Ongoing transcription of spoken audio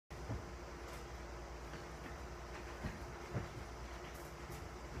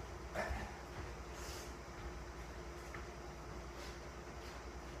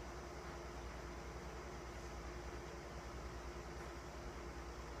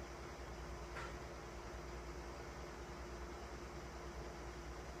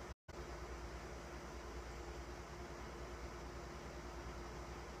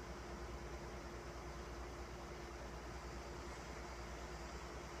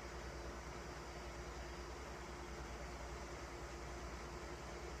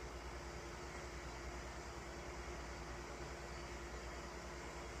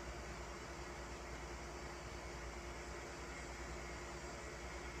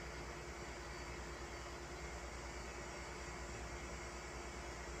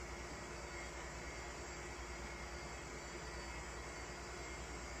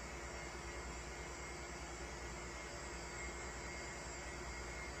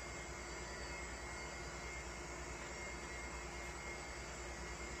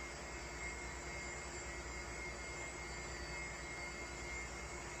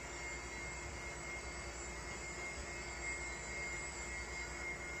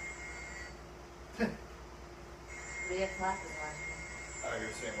3 o'clock is watching. Oh,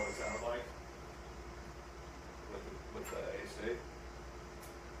 you're seeing what it sounded like? With the AC? It's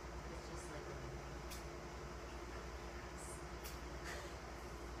just like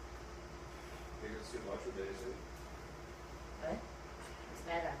You think it's too much with the AC? what? It's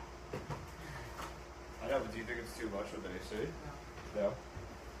better. I know, but do you think it's too much with the AC? No. No?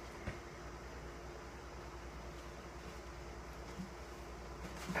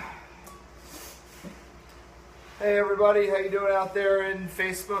 Hey everybody, how you doing out there in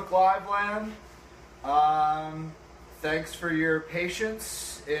Facebook Live land? Thanks for your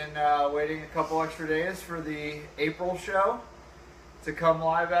patience in waiting a couple extra days for the April show to come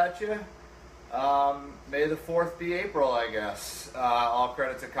live at you. May the 4th be April, I guess. All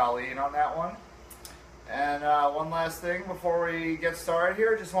credit to Colleen on that one. And one last thing before we get started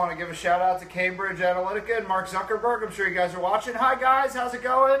here, just want to give a shout out to Cambridge Analytica and Mark Zuckerberg. I'm sure you guys are watching. Hi guys, how's it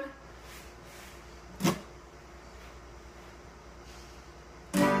going?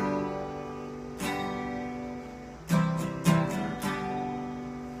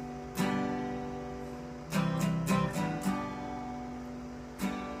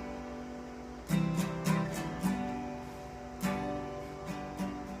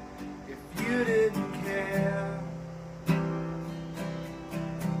 You didn't care.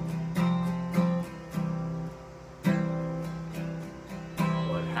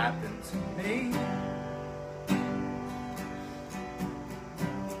 What happened to me?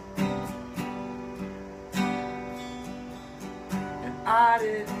 And I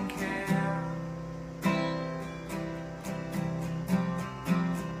didn't care.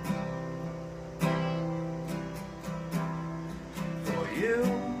 For you.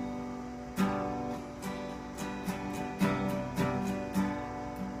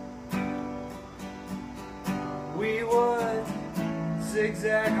 We would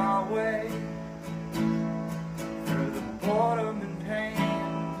zigzag our way through the boredom and pain,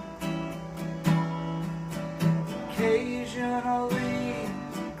 occasionally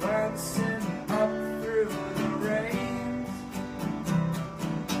glancing up through the rain,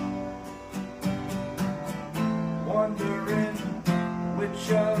 wondering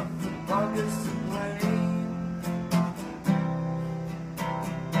which of the buggers to blame.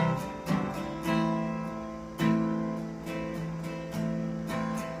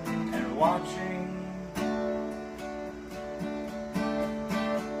 Watching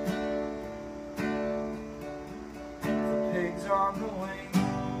the pigs on the wing.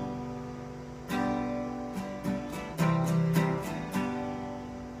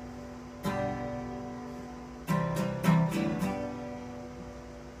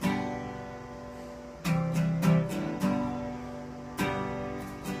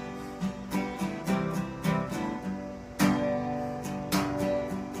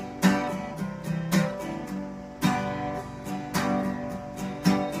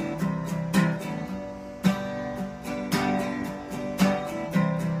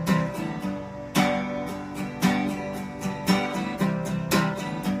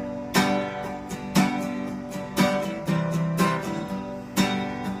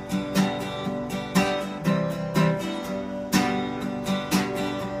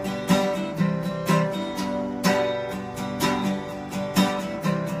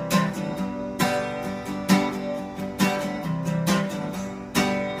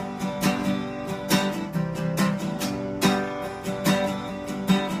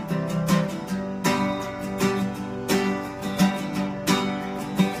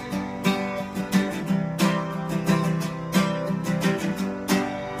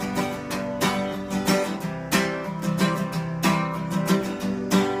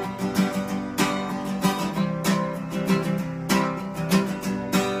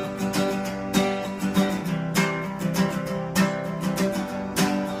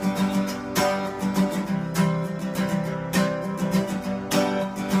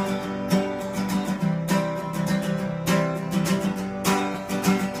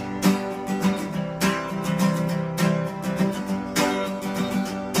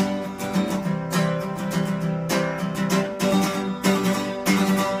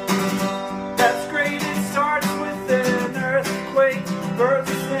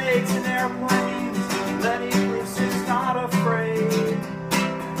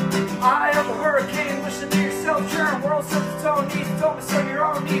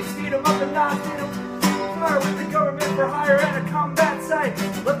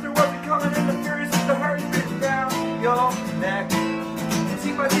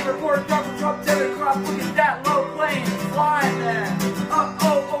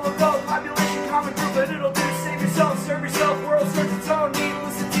 Serve yourself, world serves its own need.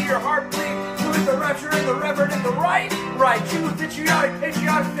 Listen to your heartbeat, do it the right rapture in the reverend in the right. Right, true, patriotic,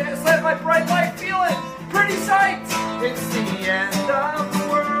 let my bright light feeling pretty sight. It's the end of the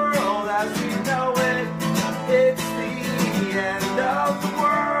world as we know it. It's the end of the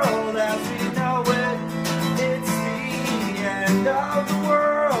world as we know it. It's the end of the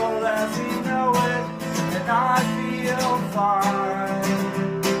world as we know it. And I feel fine.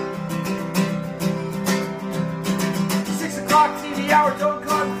 6 o'clock TV hour, don't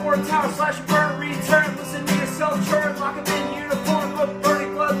come for a tower, slash and burn, return, listen to yourself churn, lock them in uniform, look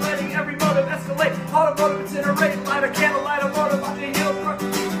burning blood, letting every motive escalate, automotive incinerate, light a candle, light a motive, watch a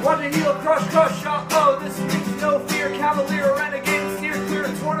heel crush, oh, this means no fear, cavalier, renegade, steer clear,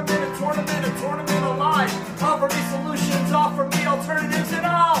 a tournament alive, offer me solutions, offer me alternatives, and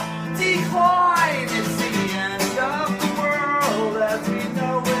I'll decline. It's the end of the world as we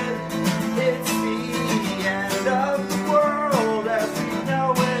know it. It's the end of the world as we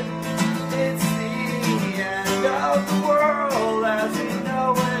know it. It's the end of the world as we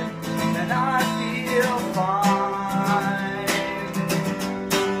know it. And I feel fine.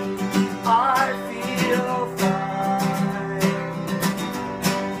 I feel fine.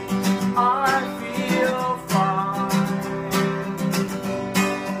 I feel fine.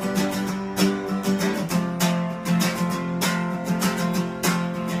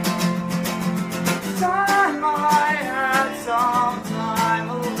 Time I had some time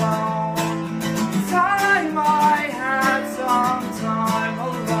alone. Time I had some time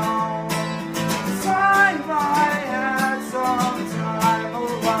alone. Time I had some time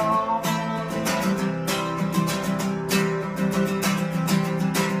alone.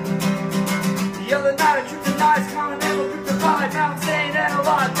 The other night I tripped the eyes, continental group divide, Mount St.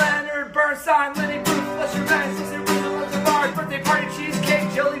 Adelaide, Leonard Bernstein, Lenny Bruce, Fletcher Banks, Sister Rita, Luther Bard, birthday party,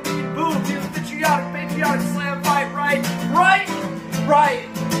 cheesecake, jelly bean, boom, you patriotic, slam fight, right.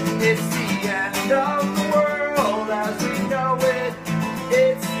 It's the end of the world as we know it.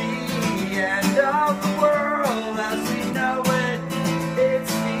 It's the end of the world as we know it.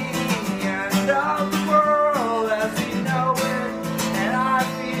 It's the end of the world as we know it. And I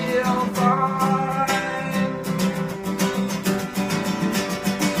feel fine.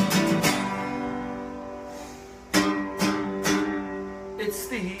 It's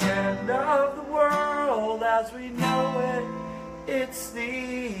the end of the world as we know it. It's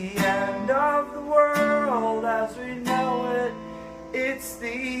the end of the world as we know it. It's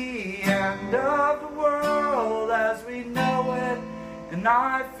the end of the world as we know it. And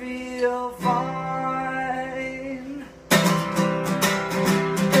I feel fine.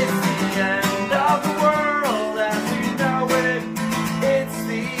 It's the end of the world as we know it. It's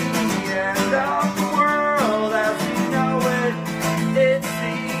the end of the world as we know it. It's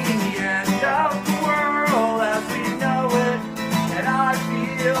the end of the world as we know it. And I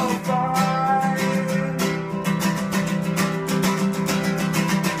feel fine.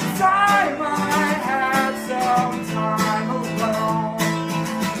 Time I had some time alone.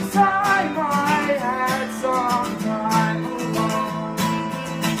 Time I had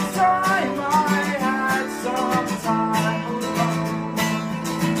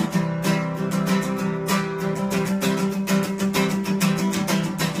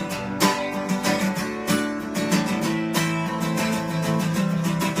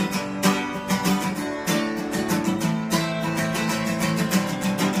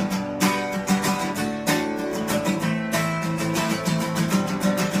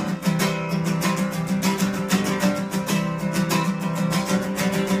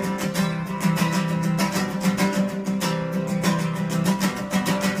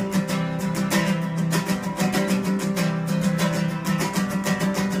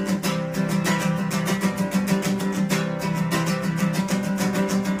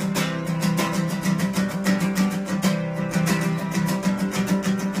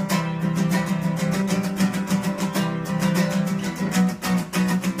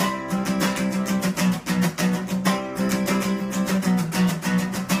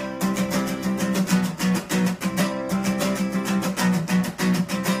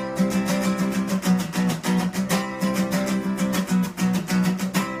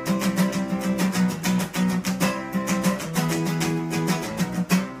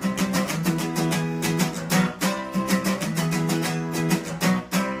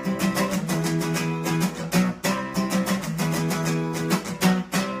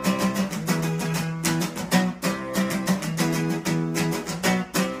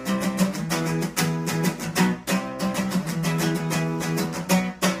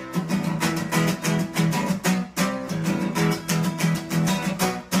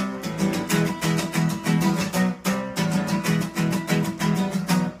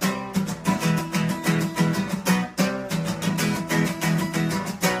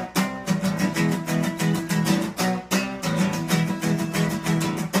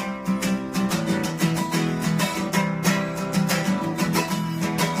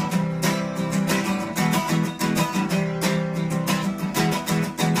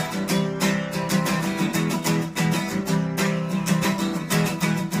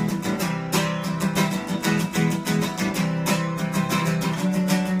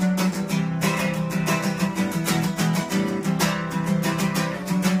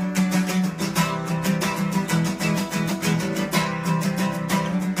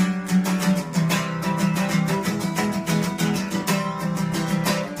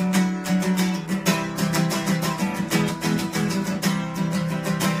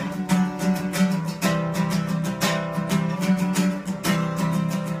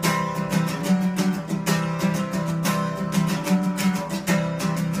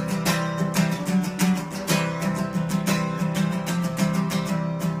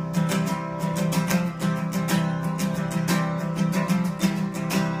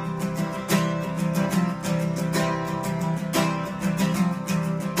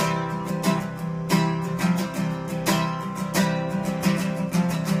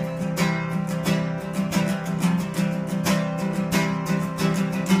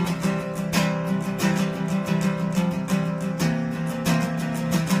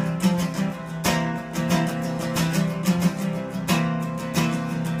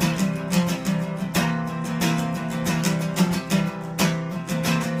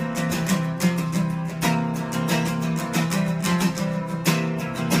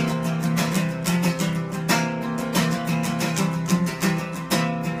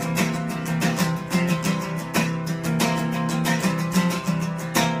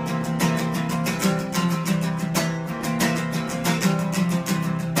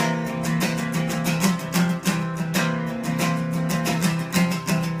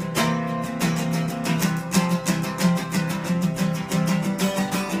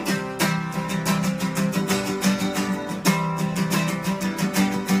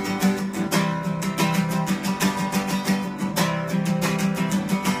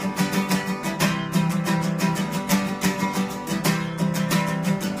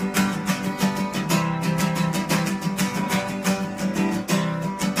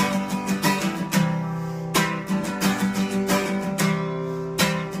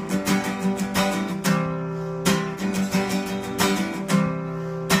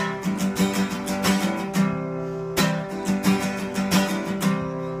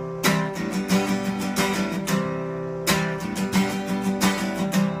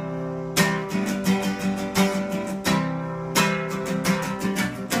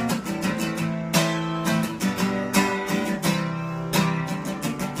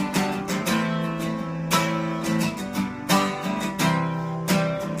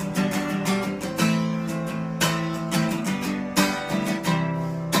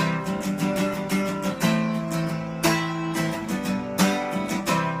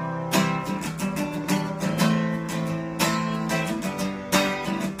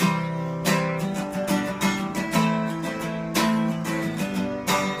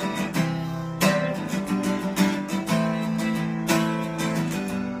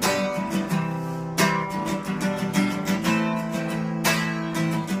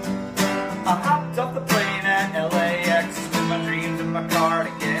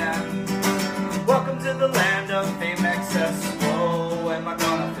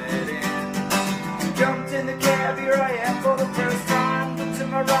drive, here I am for the first time. Look to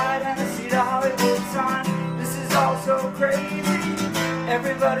my right and I see the Hollywood sign. This is all so crazy,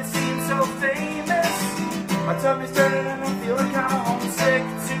 everybody seems so famous. My tummy's turning and I'm feeling kinda homesick.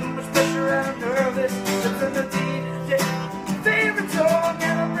 Too much pressure and I'm nervous. Listen to DJ, favorite song,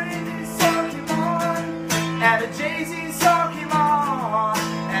 and I'm ready to song came on. And a Jay-Z song came on.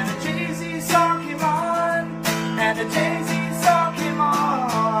 And a Jay-Z song came on. And a Jay-Z song came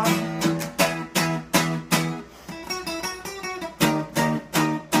on.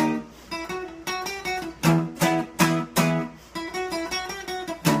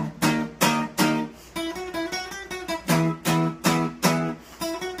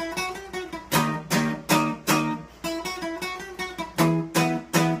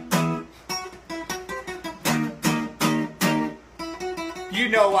 You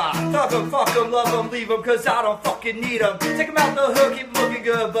know I thug 'em, fuck 'em, love 'em, leave 'em, cause I don't fucking need 'em. Take 'em out the hook, keep 'em looking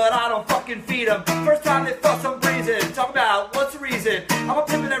good, but I don't fucking feed 'em. First time they fuss, I'm breezing. Talk about what's the reason. I'm a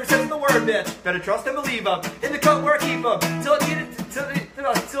pimpin' every sense of the word, bitch. Better trust and believe 'em. In the cut where I keep 'em. Till I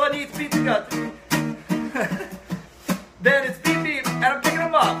need to beat the gut. Then it's beep beep, and I'm picking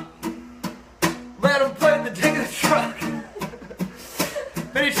 'em up. Let 'em play the dick of the truck.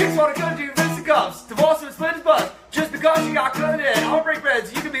 Many chicks wanna come to you, the cuffs. Divorce and split his butt. Just because you got good in, I'll break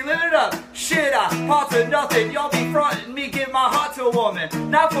breads, you can be living it up. Shit, I heart to nothing, y'all be frontin' me, give my heart to a woman.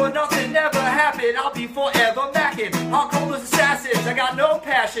 Not for nothing, never happened, I'll be forever mackin'. I'll call those assassins, I got no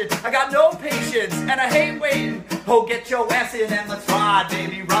passion, I got no patience, and I hate waiting. Oh, get your ass in and let's ride,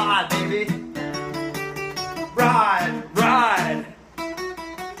 baby, ride, baby. Ride, ride.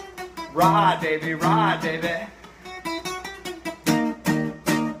 Ride, baby, ride, baby.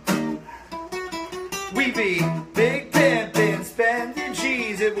 We be big pimpin', spending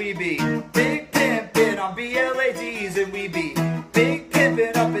G's, and we be big pimpin' on BLADs, and we be big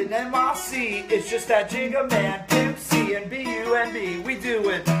pimpin' up in NYC. It's just that Jigga Man, Pimp C, and B-U-N-B. We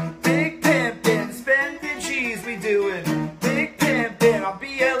doin' big pimpin', spending G's, we doin' big pimpin' on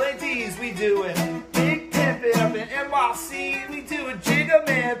BLADs, we doin' big pimpin' up in NYC. We doin' Jigga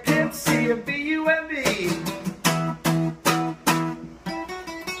Man, Pimp C, and B-U-N-B.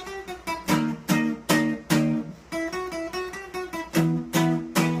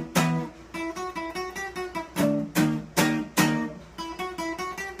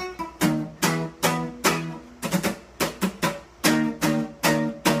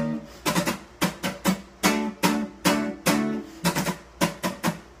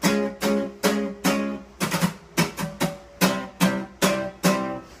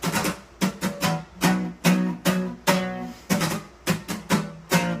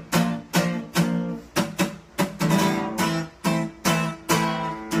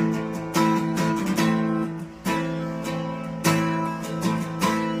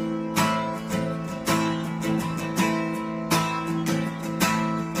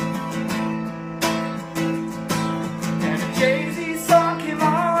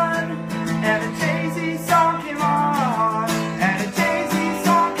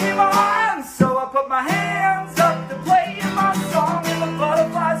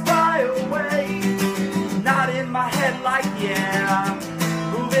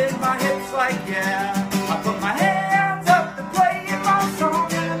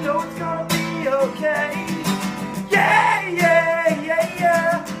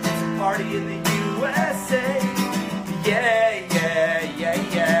 In the USA, yeah, yeah, yeah,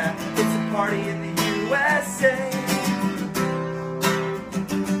 yeah. It's a party in the USA.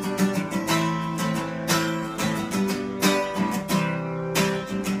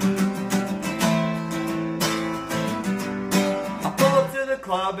 I pull up to the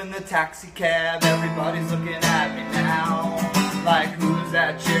club in the taxi cab. Everybody's looking at me now, like who's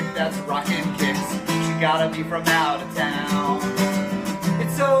that chick that's rocking kicks? She gotta be from out of town.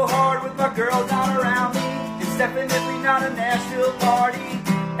 It's so hard with my girl not around me. It's definitely not a Nashville party.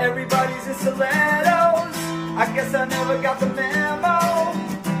 Everybody's in stilettos. I guess I never got the memo.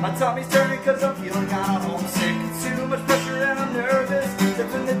 My tummy's turning cause I'm feeling kinda homesick. It's too much pressure and I'm nervous.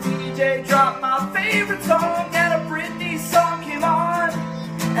 That's when the DJ dropped my favorite song. And a Britney song came on.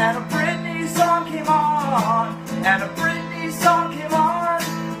 And a Britney song came on. And a Britney song came on.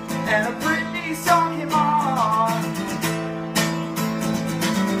 And a Britney song came on.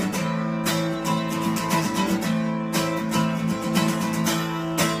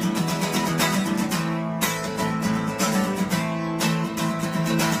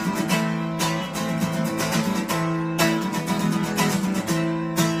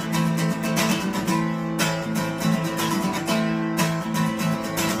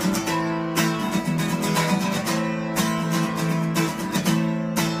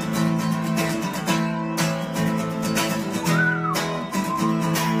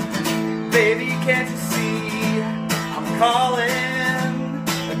 can't you see I'm calling?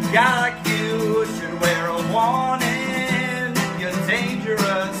 A guy like you should wear a warning. You're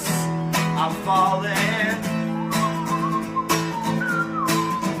dangerous, I'm falling.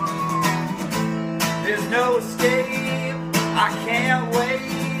 There's no escape, I can't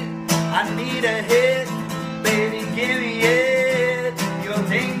wait. I need a hit, baby, give me it. You're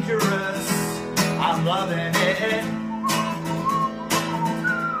dangerous, I'm loving it.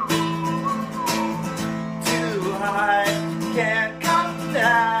 Too high, can't come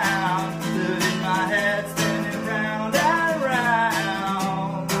down. Losing my head, spinning round and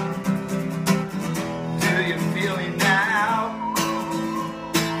round. Do you feel me now?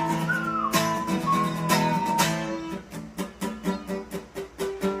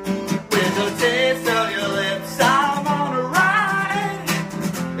 With the taste of your lips, I'm on a ride.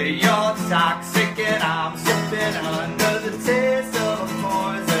 You're toxic and I'm sipping under the taste of a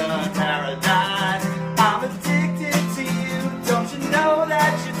poison paradise. I'm addicted to you, don't you know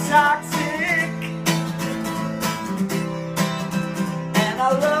that you're toxic? And I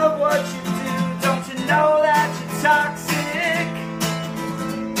love what you do, don't you know that you're toxic?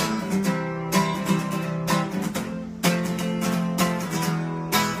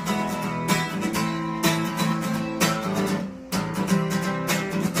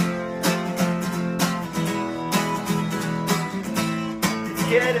 It's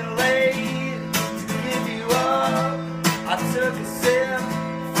getting late to give you up. I took a sip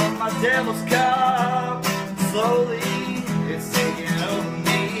from my devil's cup. Slowly, it's taking over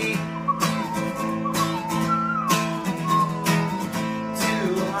me.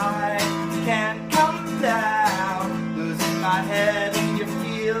 Too high, can't come down. Losing my head, and you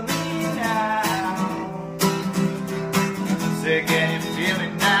feel me now. Say, can you feel me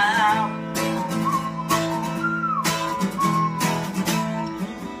now?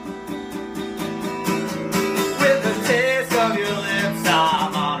 With the taste of your lips,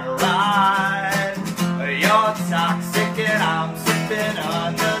 I'm on a ride. You're toxic and I'm sipping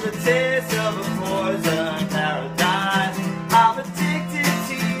under the taste of a poison paradise. I'm addicted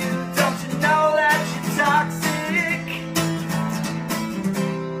to you, don't you know that you're toxic?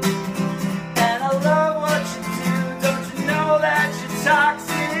 And I love what you do, don't you know that you're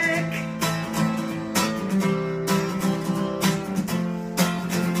toxic?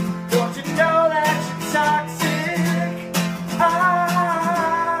 Don't you know that you're toxic?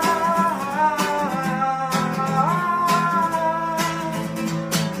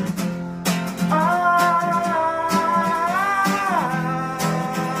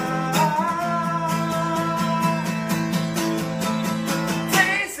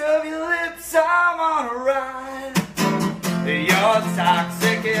 Taste of your lips, I'm on a ride. You're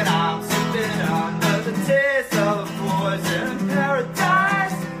toxic and I'm sipping under the taste of a poison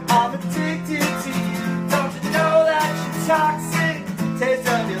paradise. I'm addicted to you, don't you know that you're toxic? Taste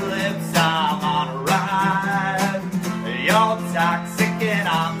of your lips, I'm on a ride. You're toxic and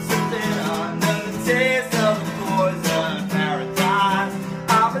I'm sipping under the taste of a poison paradise.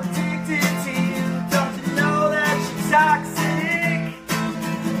 I'm addicted to you, don't you know that you're toxic?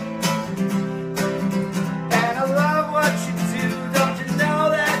 And I love what you do, don't you know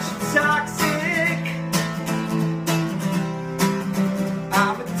that you're toxic?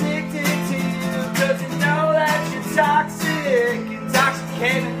 I'm addicted to you, cause you know that you're toxic.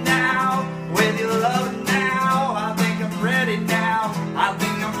 Intoxicated now, with your love now. I think I'm ready now, I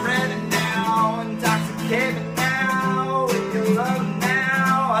think I'm ready now. Intoxicated now, with your love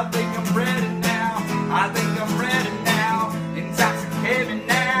now. I think I'm ready now, I think I'm ready now. Intoxicated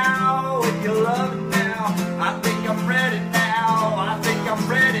now, with your love now. I think I'm ready now, I think I'm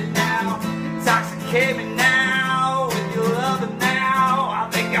ready now. Intoxicated now, with your love now. I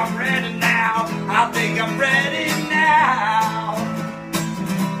think I'm ready now, I think I'm ready now.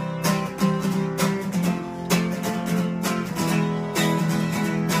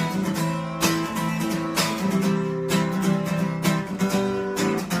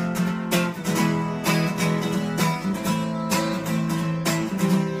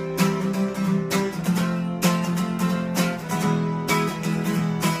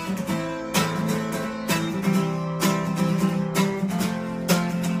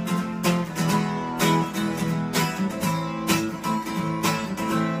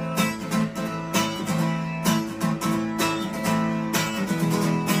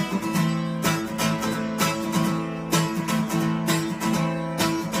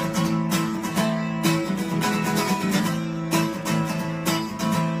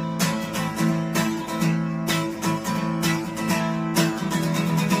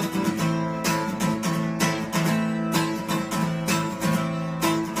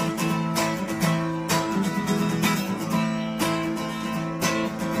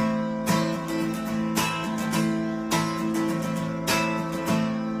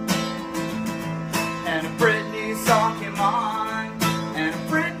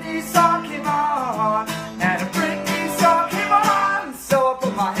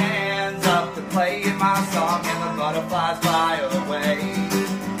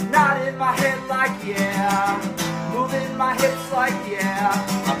 like yeah, moving my hips like yeah.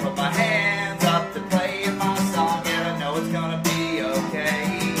 I put my hands up to play my song and I know it's gonna be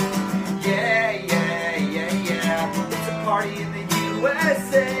okay. Yeah, yeah, yeah, yeah. It's a party in the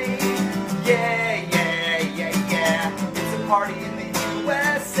USA. Yeah, yeah, yeah, yeah. It's a party in the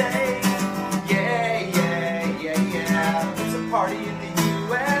USA. Yeah, yeah, yeah, yeah. It's a party in the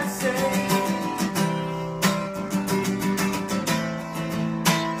USA.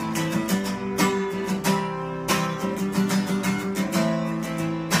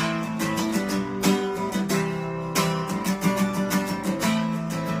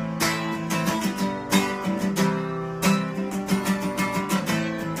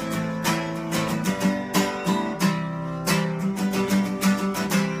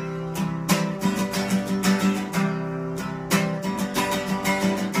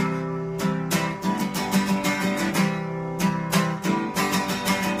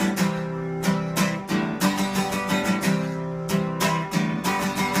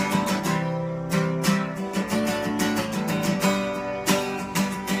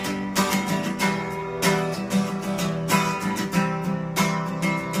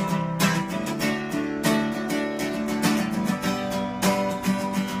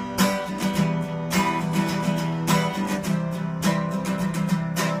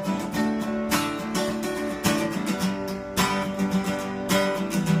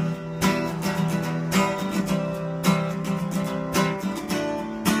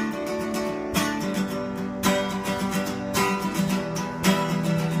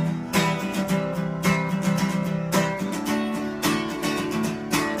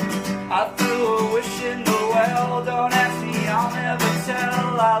 I threw a wish in the well, don't ask me, I'll never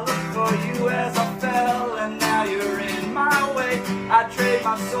tell. I looked for you as I fell, and now you're in my way. I trade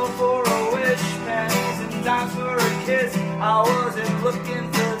my soul for a wish, pennies and dimes for a kiss. I wasn't looking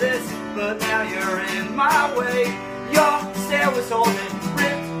for this, but now you're in my way. Your stare was holding,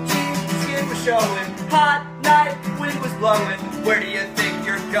 ripped jeans, skin was showing. Hot night, wind was blowing. Where do you think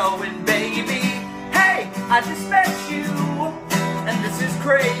you're going, baby? Hey, I just met you, and this is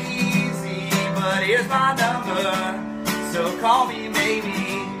crazy, but here's my number, so call me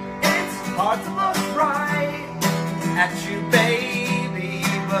maybe. It's hard to look right at you, baby,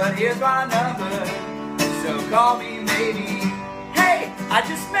 but here's my number, so call me maybe. Hey, I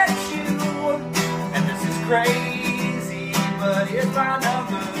just met you, and this is crazy, but here's my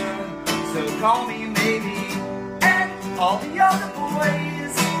number, so call me maybe. And all the other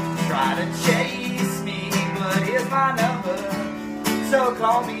boys try to chase me, but here's my number, so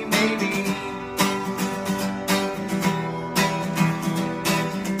call me maybe.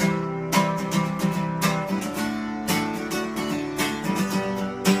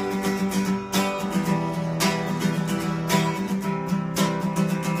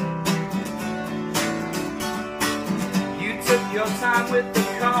 You took your time with the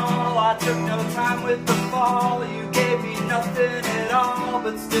call, I took no time with the fall. You gave me nothing at all,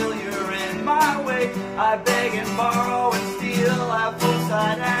 but still you're in my way. I beg and borrow and steal, I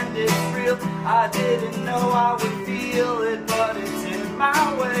foresight and it's real. I didn't know I would feel it, but it's in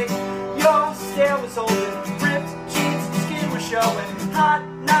my way. Your stare was holding, ripped jeans, skin was showing. Hot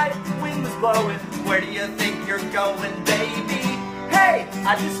night, wind was blowing. Where do you think you're going, baby? Hey,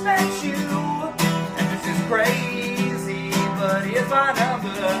 I just met you, and this is crazy, but here's my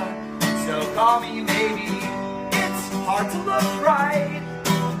number, so call me maybe. It's hard to look right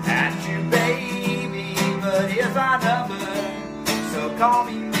at you, baby, but here's my number, so call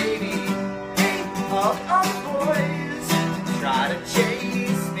me maybe. Hey, all the other boys try to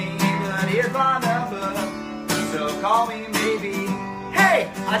chase me, but here's my number, so call me maybe.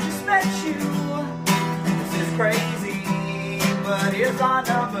 Hey, I just met you, this is crazy, but here's my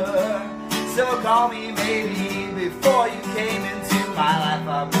number, so call me maybe. Before you came into my life,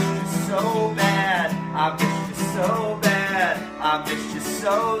 I missed you so bad, I missed you so bad, I missed you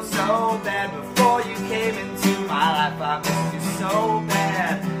so, so bad. Before you came into my life, I missed you so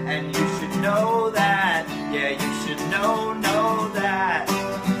bad, and you should know that, yeah, you should know that.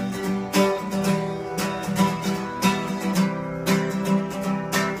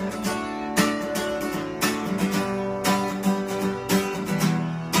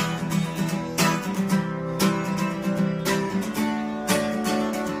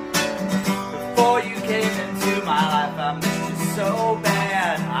 Before you came into my life, I missed you so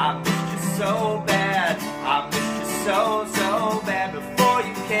bad, I missed you so bad, I missed you so, so bad. Before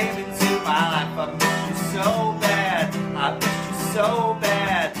you came into my life, I missed you so bad, I missed you so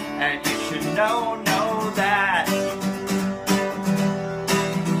bad, and you should know that.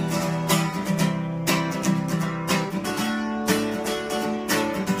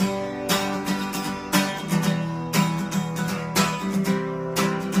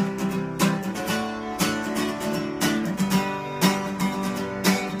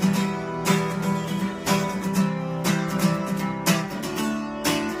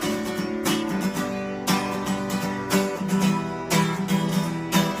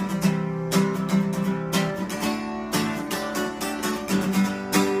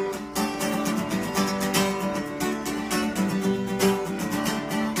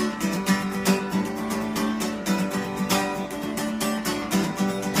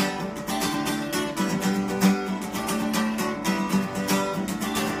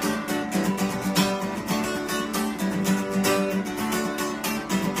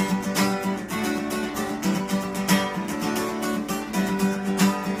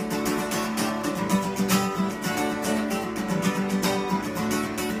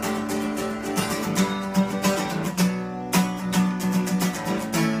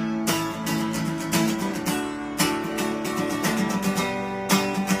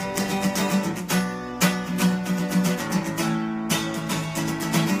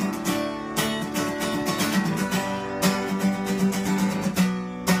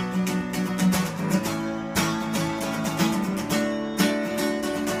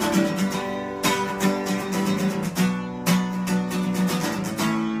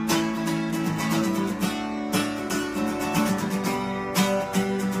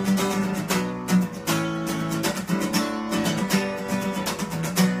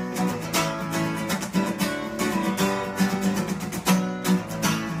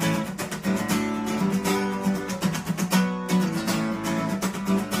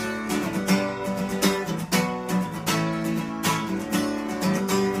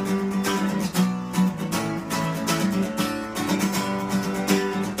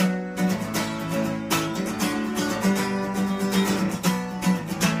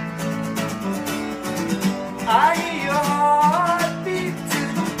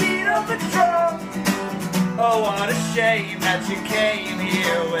 shame that you came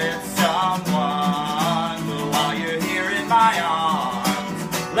here with someone, but while you're here in my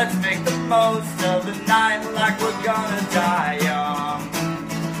arms, let's make the most of the night like we're gonna die young.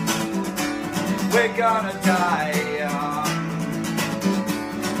 We're gonna die young.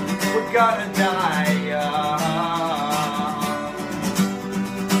 We're gonna die young.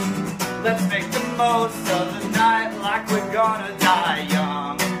 Let's make the most of the night like we're gonna die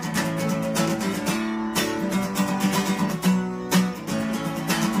young.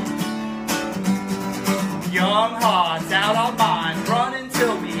 Young hearts out our minds, running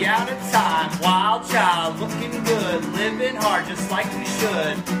till we out of time. Wild child, looking good, living hard just like we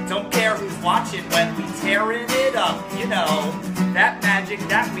should. Don't care who's watching when we tearing it up, you know. That magic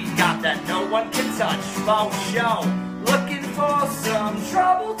that we got that no one can touch, for show. Looking for some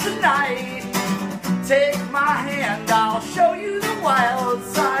trouble tonight. Take my hand, I'll show you the wild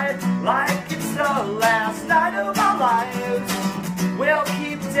side. Like it's the last night of our lives. We'll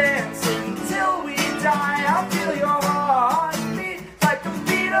keep dancing till we die. I'll feel your heartbeat like the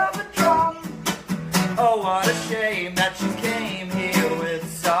beat of a drum. Oh, what a shame that you came here with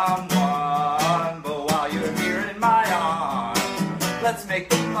someone, but while you're here in my arms, let's make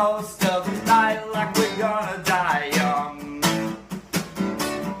the most of the night like we're gonna die young.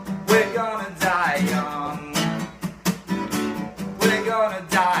 We're gonna die young. We're gonna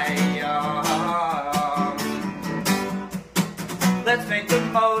die young. Let's make the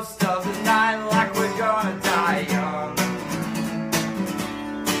most of the night like we're gonna die young.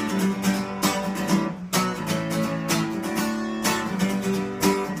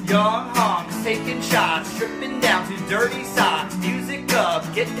 Young hunks taking shots, stripping down to dirty socks. Music up,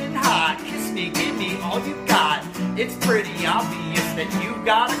 getting hot. Kiss me, give me all you got. It's pretty obvious that you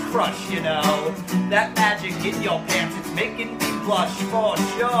got a crush, you know. That magic in your pants, it's making me blush for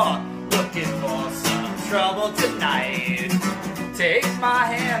sure. Looking for some trouble tonight. Take my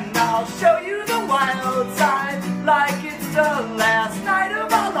hand, I'll show you the wild side. Like it's the last night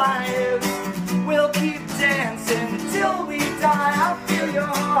of our lives. We'll keep dancing till we die. I'll feel your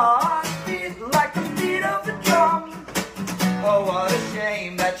heartbeat like the beat of the drum. Oh, what a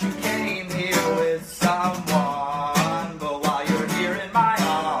shame that you came here with someone, but while you're here in my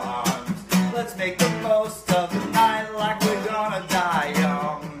arms, let's make the most of the night like we're gonna die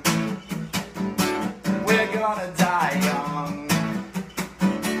young. We're gonna die young.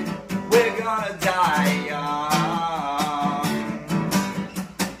 We're gonna die young.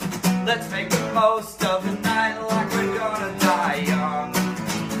 Let's make the most of the night like we're gonna die young.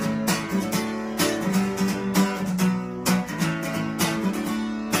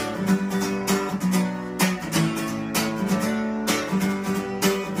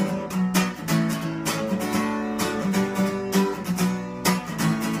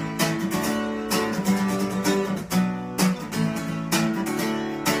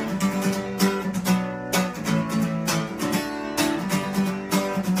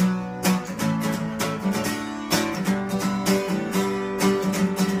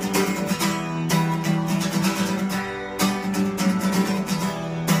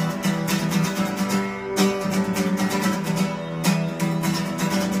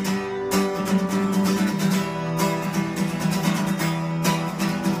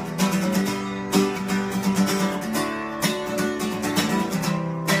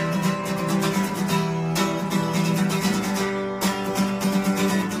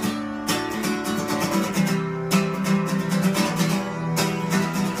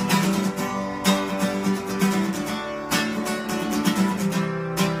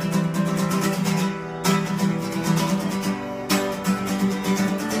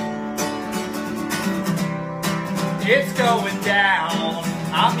 It's going down,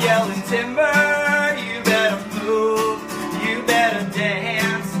 I'm yelling timber. You better move, you better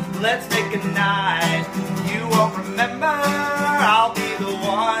dance. Let's make a night you won't remember. I'll be the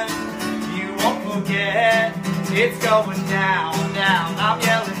one you won't forget. It's going down, down, I'm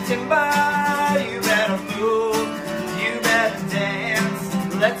yelling timber. You better move, you better dance.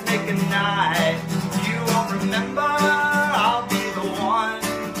 Let's make a night you won't remember. I'll be the one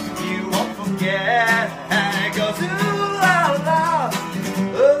you won't forget. And it goes ooh la la,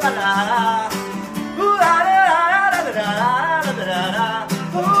 ooh la la, ooh la la la la la la la la,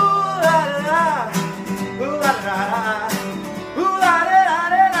 ooh la la, ooh la la, ooh la la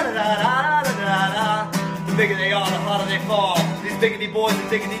la la la la la. The bigger they are, the harder they fall. These biggity boys and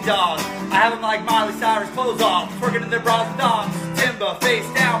diggity dogs, I have them like Miley Cyrus, clothes off, twerking in their bras and thongs. Timber, face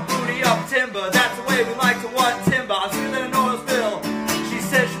down, booty up, timber. That's the way we like to what timber. I see that an oil spill. She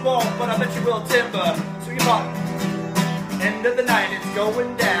says she won't, but I bet she will. Timber, swing your button. End of the night, it's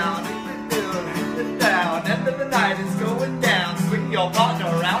going down. going down. End of the night, it's going down. Swing your partner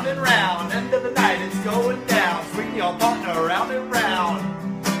round and round. End of the night, it's going down. Swing your partner round and round.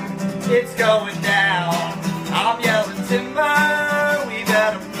 It's going down. I'm yelling timber. We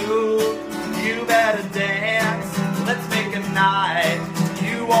better move. You better dance. Let's make a night.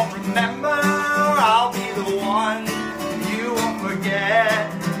 You won't remember. I'll be the one. You won't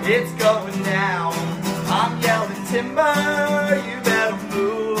forget. It's going down. I'm yelling timber. You better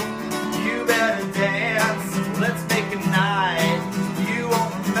move. You better dance. Let's make a night. You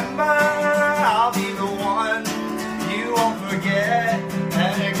won't remember. I'll be the one. You won't forget.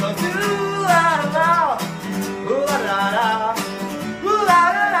 And it goes ooh la la, ooh la la la, ooh la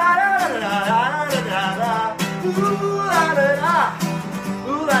la la la la la la la, ooh la la la,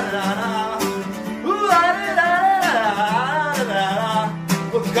 ooh la la la, ooh la la la la.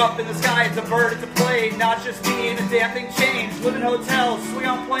 Look up in the sky, it's a bird, it's a plane. Not just me and a damn thing changed. Live in hotels, swing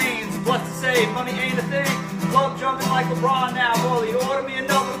on planes. Blessed to say, money ain't a thing. Love jumping like LeBron now. Wally, order me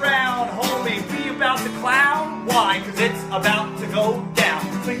another round. Homie, we about to clown? Why? Cause it's about to go down.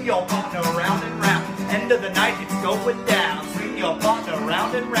 Swing your partner round and round. End of the night, it's going down. Swing your partner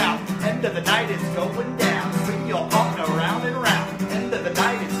round and round. End of the night, it's going down. Swing your partner round and round. End of the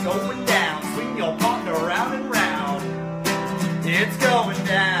night, it's going down. Swing your partner round and round. It's going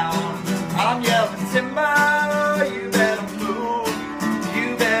down. I'm yelling timber. You better move.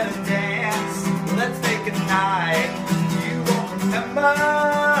 You better dance. Let's make a night. You won't remember.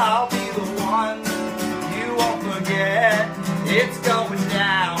 I'll be the one. You won't forget. It's going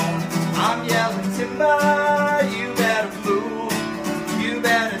down. I'm yelling timber. You better move. You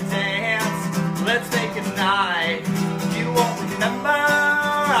better dance. Let's make a night. You won't remember.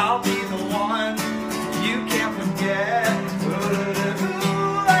 I'll be the one. You can't forget.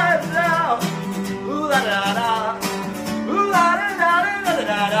 Ooh la la, ooh la la la, ooh la la la la la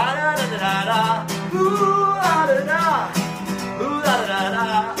la la la la, ooh la la la, ooh la la la,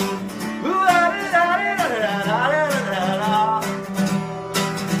 ooh la la la la la la la.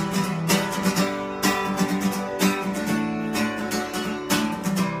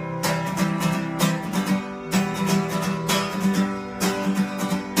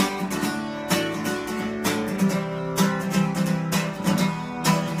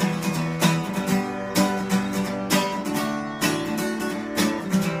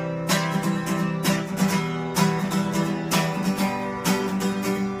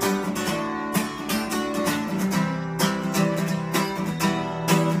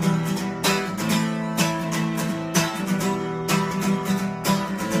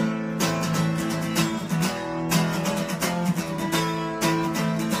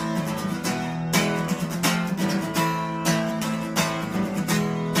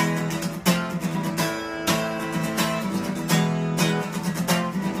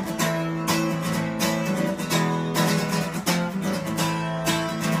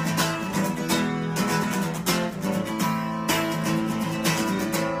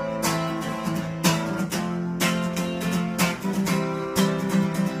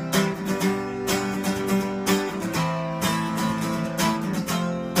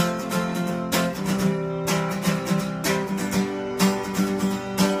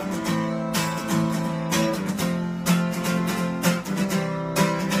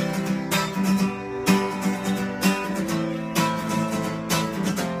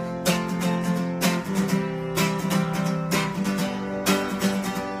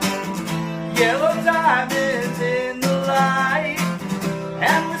 Yellow diamonds in the light,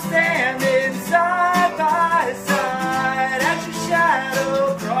 and we're standing side by side as your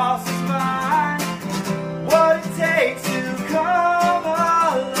shadow crosses mine. What it takes to come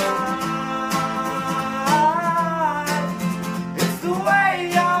alive. It's the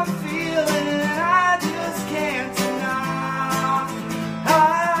way I'm feeling, and I just can't deny.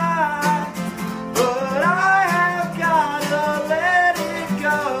 But I have gotta let it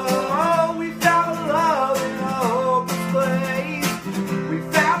go. We found love in a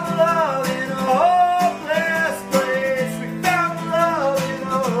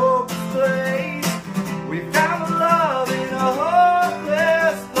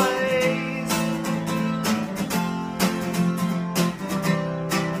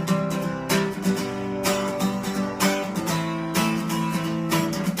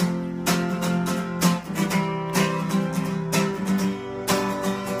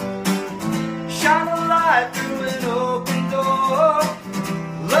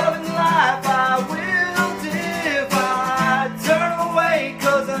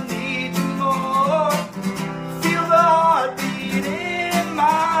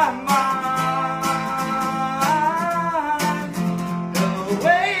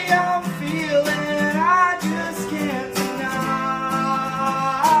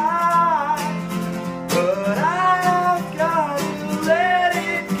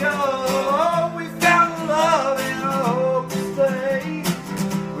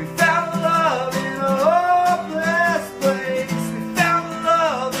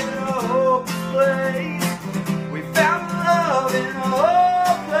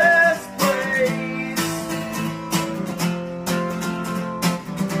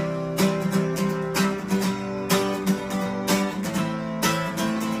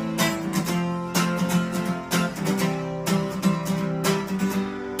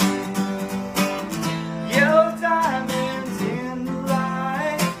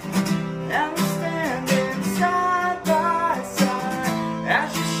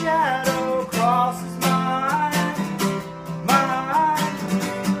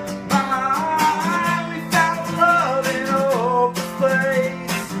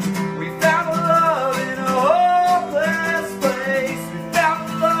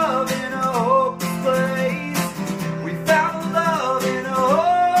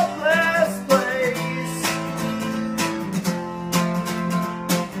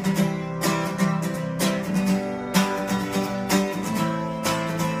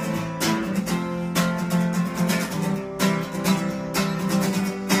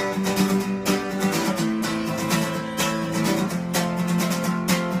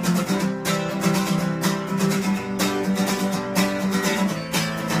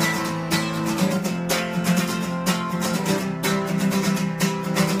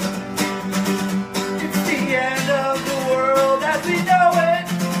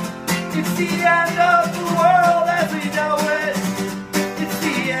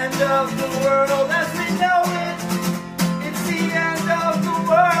world as we know it. It's the end of the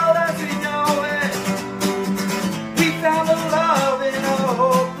world as we know it. We found the love in a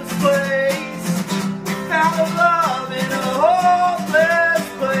hopeless place. We found the love in a hopeless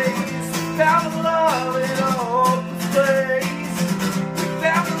place. We found the love in a hopeless place. We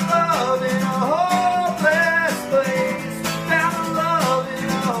found the love in a hopeless place. We found the love in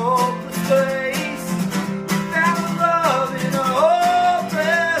a hopeless place. We found the love in a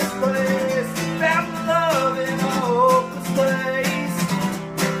hopeless place. We found the love in a hopeless place.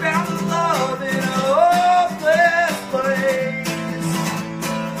 We found the love in a hopeless place.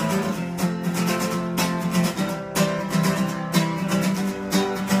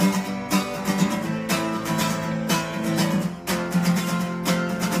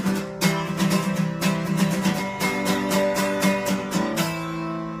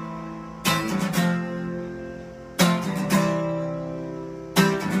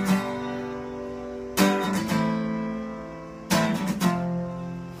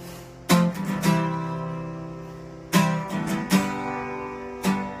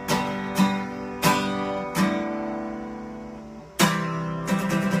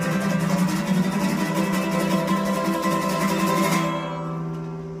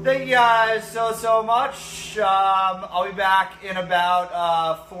 Thank you guys so much. I'll be back in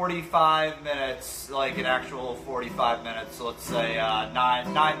about 45 minutes, like an actual 45 minutes. So let's say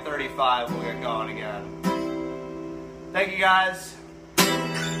 9:35 we'll get going again. Thank you guys.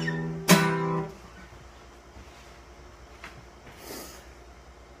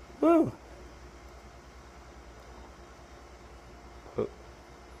 Woo.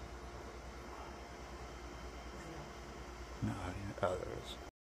 No,